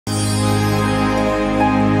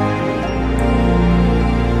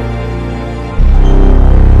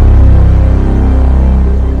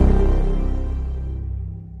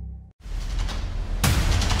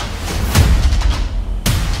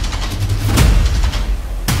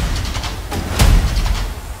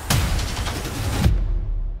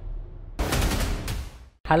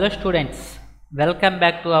Hello students, welcome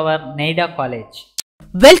back to our NEIDA college.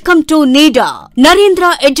 Welcome to NEIDA,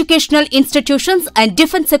 Narendra Educational Institutions and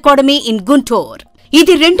Defence Academy in Guntur.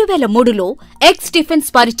 ఇది 2003లో X defence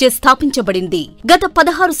వారిచే స్థాపించబడింది. గత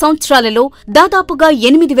 16 సంవత్సరాలలో దాదాపుగా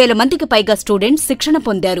 8,000 మందికి పైగా స్టూడెంట్స్ శిక్షణ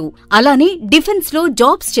పొందారు. అలానే డిఫెన్స్ లో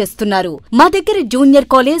జాబ్స్ చేస్తున్నారు. మా దగ్గర జూనియర్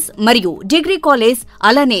కాలేజ్ మరియు డిగ్రీ కాలేజ్,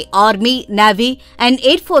 అలానే army, navy and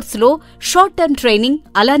air force లో షార్ట్ టర్మ్ ట్రైనింగ్,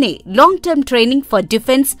 అలానే long term training for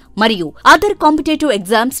defence మరియు other competitive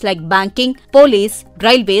exams like banking, police,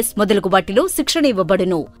 railways మొదలగు వాటిలో శిక్షణ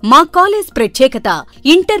ఇవ్వబడును. మా కాలేజ్ ప్రత్యేకత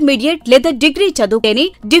ఇంటర్మీడియట్ లేదా డిగ్రీ చదువుతేనే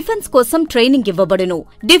డిఫెన్స్ కోసం ట్రైనింగ్ ఇవ్వబడును.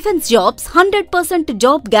 Defence jobs 100%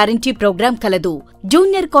 job guarantee program కలదు.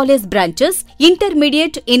 Junior college branches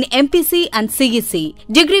intermediate in MPC and CEC,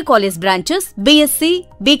 degree college branches BSc,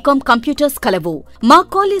 BCom computers కలవు. మా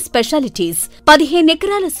కాలేజ్ స్పెషాలిటీస్ 15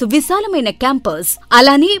 ఎకరాల సువిశాలమైన క్యాంపస్,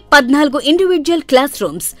 అలానే 14 ఇండివిడ్యువల్ క్లాస్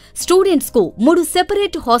రూమ్స్, స్టూడెంట్స్ కు 3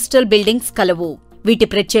 సెపరేట్ హాస్టల్ బిల్డింగ్స్ కలవు. వీటి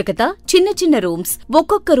ప్రత్యేకత చిన్న చిన్న రూమ్స్,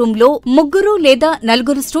 ఒక్కొక్క రూమ్ లో 3 లేదా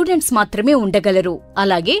 4 స్టూడెంట్స్ మాత్రమే ఉండగలరు.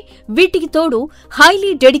 అలాగే వీటికి తోడు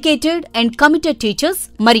highly dedicated and committed teachers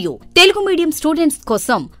మరియు తెలుగు మీడియం స్టూడెంట్స్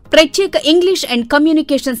కోసం ప్రత్యేక English and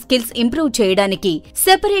communication skills improve చేయడానికి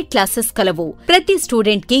సెపరేట్ క్లాసెస్ కలవు. ప్రతి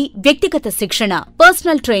స్టూడెంట్ కి వ్యక్తిగత శిక్షణ,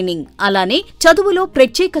 పర్సనల్ ట్రైనింగ్, అలానే చదువులో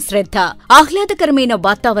ప్రత్యేక శ్రద్ధ, ఆహ్లాదకరమైన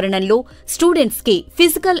వాతావరణంలో స్టూడెంట్స్ కి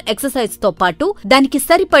ఫిజికల్ ఎక్సర్సైజ్ తో పాటు దానికి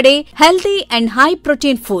సరిపడే healthy and high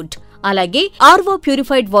protein food, అలాగే RO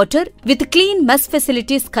purified water with clean mess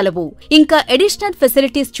facilities కలవు. ఇంకా అడిషనల్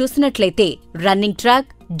ఫెసిలిటీస్ చూసినట్లయితే running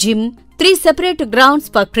track, gym, 3 separate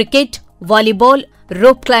grounds for cricket, volleyball,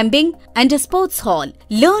 rope climbing and a sports hall.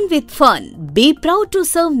 Learn with fun. Be proud to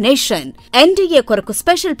serve nation. NDA కొరకు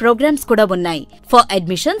special programmes కూడా ఉన్నాయి. For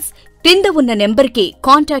admissions క్రింద ఉన్న number కి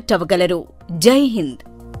contact అవ్వగలరు. జై హింద్.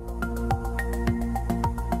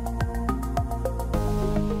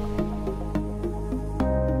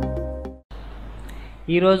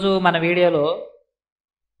 ఈరోజు మన వీడియోలో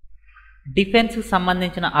డిఫెన్స్కి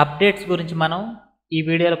సంబంధించిన అప్డేట్స్ గురించి మనం ఈ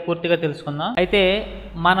వీడియోలో పూర్తిగా తెలుసుకుందాం. అయితే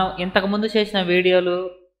మనం ఇంతకుముందు చేసిన వీడియోలు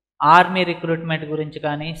ఆర్మీ రిక్రూట్మెంట్ గురించి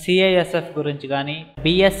కానీ, సిఐఎస్ఎఫ్ గురించి కానీ,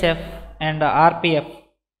 బిఎస్ఎఫ్ అండ్ ఆర్పిఎఫ్,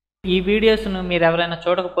 ఈ వీడియోస్ను మీరు ఎవరైనా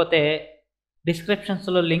చూడకపోతే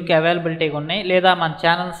డిస్క్రిప్షన్స్లో లింక్ అవైలబిలిటీగా ఉన్నాయి. లేదా మన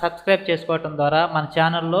ఛానల్ సబ్స్క్రైబ్ చేసుకోవటం ద్వారా మన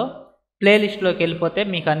ఛానల్లో ప్లేలిస్ట్లోకి వెళ్ళిపోతే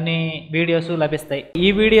మీకు అన్ని వీడియోస్ లభిస్తాయి.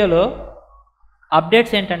 ఈ వీడియోలో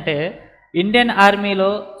అప్డేట్స్ ఏంటంటే, ఇండియన్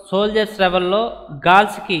ఆర్మీలో సోల్జర్స్ లెవెల్లో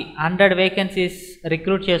గర్ల్స్కి 100 వేకెన్సీస్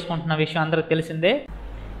రిక్రూట్ చేసుకుంటున్న విషయం అందరికి తెలిసిందే.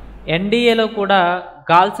 ఎన్డీఏలో కూడా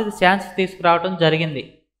గర్ల్స్కి ఛాన్స్ తీసుకురావడం జరిగింది.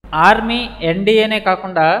 ఆర్మీ, ఎన్డీఏనే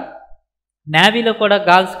కాకుండా నేవీలో కూడా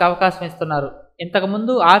గర్ల్స్కి అవకాశం ఇస్తున్నారు.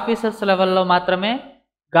 ఇంతకుముందు ఆఫీసర్స్ లెవెల్లో మాత్రమే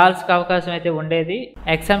గర్ల్స్కి అవకాశం అయితే ఉండేది.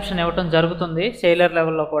 ఎగ్జామ్షన్ ఇవ్వటం జరుగుతుంది సెయిలర్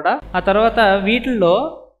లెవెల్లో కూడా. ఆ తర్వాత వీటిల్లో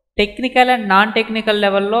టెక్నికల్ అండ్ నాన్ టెక్నికల్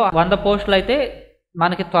లెవెల్లో 100 పోస్టులు అయితే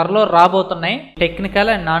మనకి త్వరలో రాబోతున్నాయి. టెక్నికల్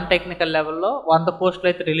అండ్ నాన్ టెక్నికల్ లెవెల్లో 100 పోస్టులు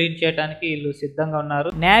అయితే రిలీజ్ చేయడానికి వీళ్ళు సిద్ధంగా ఉన్నారు.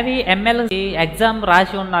 నేవీ, ఎంఎల్సి ఎగ్జామ్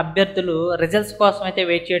రాసి ఉన్న అభ్యర్థులు రిజల్ట్స్ కోసం అయితే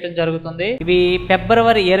వెయిట్ చేయడం జరుగుతుంది. ఇవి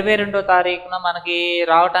ఫిబ్రవరి 22వ తారీఖున మనకి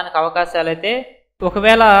రావడానికి అవకాశాలు అయితే,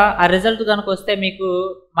 ఒకవేళ ఆ రిజల్ట్ కనుక వస్తే మీకు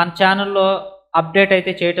మన ఛానల్లో అప్డేట్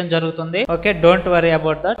అయితే చేయడం జరుగుతుంది. Okay, don't worry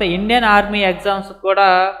about that. Indian army exams కూడా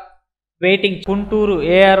వెయిటింగ్, గుంటూరు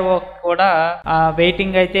ఏఆర్ఓ కూడా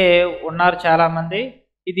వెయిటింగ్ అయితే ఉన్నారు చాలా మంది.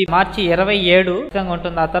 ఇది మార్చి 27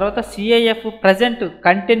 ఉంటుంది. ఆ తర్వాత సిఐఎఫ్ ప్రజెంట్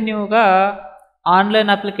కంటిన్యూగా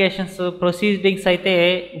ఆన్లైన్ అప్లికేషన్స్ ప్రొసీడింగ్స్ అయితే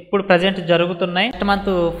ఇప్పుడు ప్రజెంట్ జరుగుతున్నాయి. నెక్స్ట్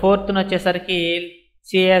మంత్ 4th వచ్చేసరికి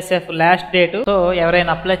సిఐఎస్ఎఫ్ లాస్ట్ డేట్. సో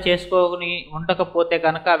ఎవరైనా అప్లై చేసుకోని ఉండకపోతే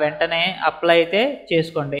కనుక వెంటనే అప్లై అయితే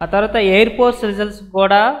చేసుకోండి. ఆ తర్వాత ఎయిర్ ఫోర్స్ రిజల్ట్స్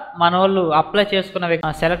కూడా మన వాళ్ళు అప్లై చేసుకున్న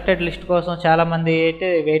సెలెక్టెడ్ లిస్ట్ కోసం చాలా మంది అయితే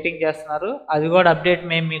వెయిటింగ్ చేస్తున్నారు. అది కూడా అప్డేట్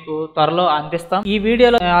మేము మీకు త్వరలో అందిస్తాం. ఈ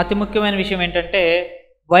వీడియోలో అతి ముఖ్యమైన విషయం ఏంటంటే,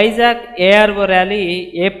 వైజాగ్ ఏఆర్ఓ ర్యాలీ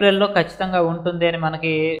ఏప్రిల్లో ఖచ్చితంగా ఉంటుంది అని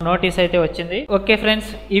మనకి నోటీస్ అయితే వచ్చింది. ఓకే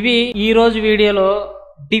ఫ్రెండ్స్, ఇవి ఈ రోజు వీడియోలో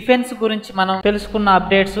డిఫెన్స్ గురించి మనం తెలుసుకున్న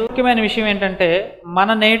అప్డేట్స్. ముఖ్యమైన విషయం ఏంటంటే,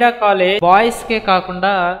 మన నెయిడా కాలేజ్ బాయ్స్కే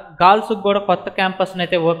కాకుండా గర్ల్స్ కూడా కొత్త క్యాంపస్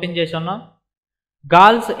అయితే ఓపెన్ చేసి ఉన్నాం.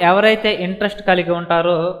 గర్ల్స్ ఎవరైతే ఇంట్రెస్ట్ కలిగి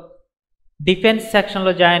ఉంటారో డిఫెన్స్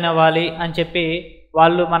సెక్షన్లో జాయిన్ అవ్వాలి అని చెప్పి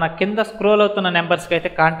వాళ్ళు మన కింద స్క్రోల్ అవుతున్న నెంబర్స్కి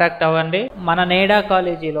అయితే కాంటాక్ట్ అవ్వండి. మన నెయిడా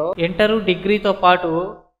కాలేజీలో ఇంటర్, డిగ్రీతో పాటు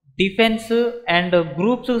డిఫెన్స్ అండ్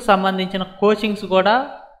గ్రూప్స్కి సంబంధించిన కోచింగ్స్ కూడా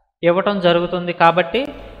ఇవ్వటం జరుగుతుంది. కాబట్టి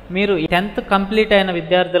మీరు 10th కంప్లీట్ అయిన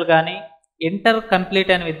విద్యార్థులు కానీ, ఇంటర్ కంప్లీట్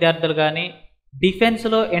అయిన విద్యార్థులు కానీ,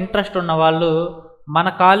 డిఫెన్స్లో ఇంట్రెస్ట్ ఉన్న వాళ్ళు మన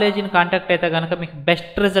కాలేజీని కాంటాక్ట్ అయితే కనుక మీకు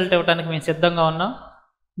బెస్ట్ రిజల్ట్ ఇవ్వడానికి మేము సిద్ధంగా ఉన్నాం.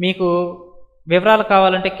 మీకు వివరాలు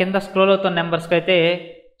కావాలంటే కింద స్క్రోల్ అవుతున్న నెంబర్స్కి అయితే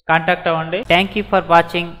కాంటాక్ట్ అవ్వండి. Thank you for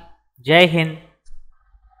watching. జై హింద్.